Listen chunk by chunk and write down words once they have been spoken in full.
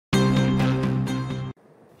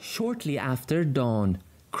Shortly after dawn,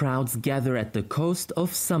 crowds gather at the coast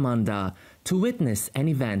of Samandağ to witness an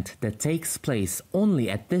event that takes place only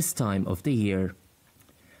at this time of the year.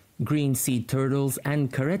 Green sea turtles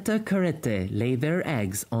and caretta carette lay their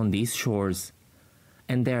eggs on these shores,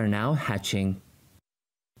 and they are now hatching.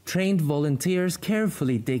 Trained volunteers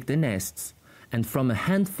carefully dig the nests, and from a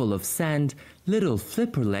handful of sand, little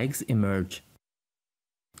flipper legs emerge.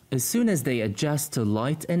 As soon as they adjust to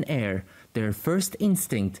light and air, their first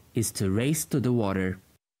instinct is to race to the water.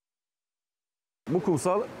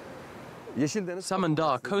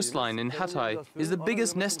 Samandağ coastline in Hatay is the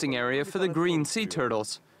biggest nesting area for the green sea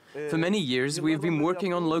turtles. For many years, we have been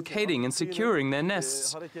working on locating and securing their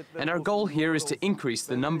nests, and our goal here is to increase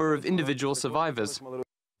the number of individual survivors.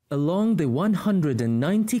 Along the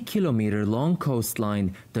 190-kilometer-long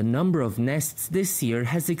coastline, the number of nests this year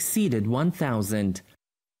has exceeded 1,000.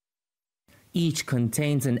 Each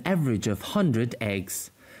contains an average of 100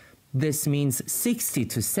 eggs. This means 60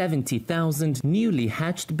 to 70,000 newly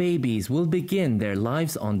hatched babies will begin their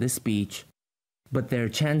lives on this beach. But their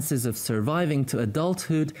chances of surviving to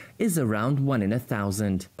adulthood is around 1 in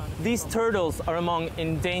 1,000. These turtles are among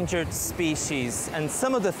endangered species, and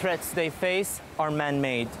some of the threats they face are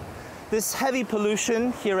man-made. This heavy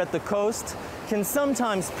pollution here at the coast can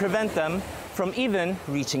sometimes prevent them from even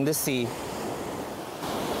reaching the sea.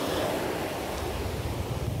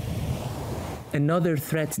 Another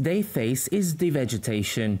threat they face is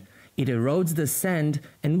devegetation. It erodes the sand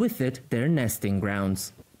and with it their nesting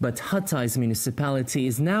grounds. But Hatay's municipality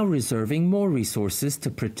is now reserving more resources to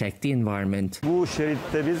protect the environment. At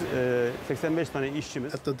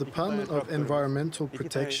the Department of Environmental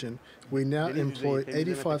Protection, we now employ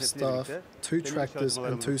 85 staff, 2 tractors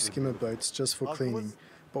and 2 skimmer boats just for cleaning.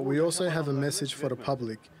 But we also have a message for the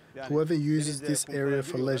public. Whoever uses this area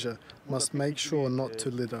for leisure must make sure not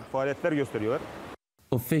to litter.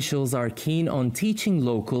 Officials are keen on teaching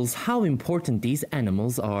locals how important these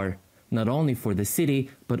animals are, not only for the city,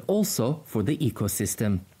 but also for the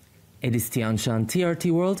ecosystem. Ediz Tiyansan,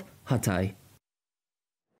 TRT World, Hatay.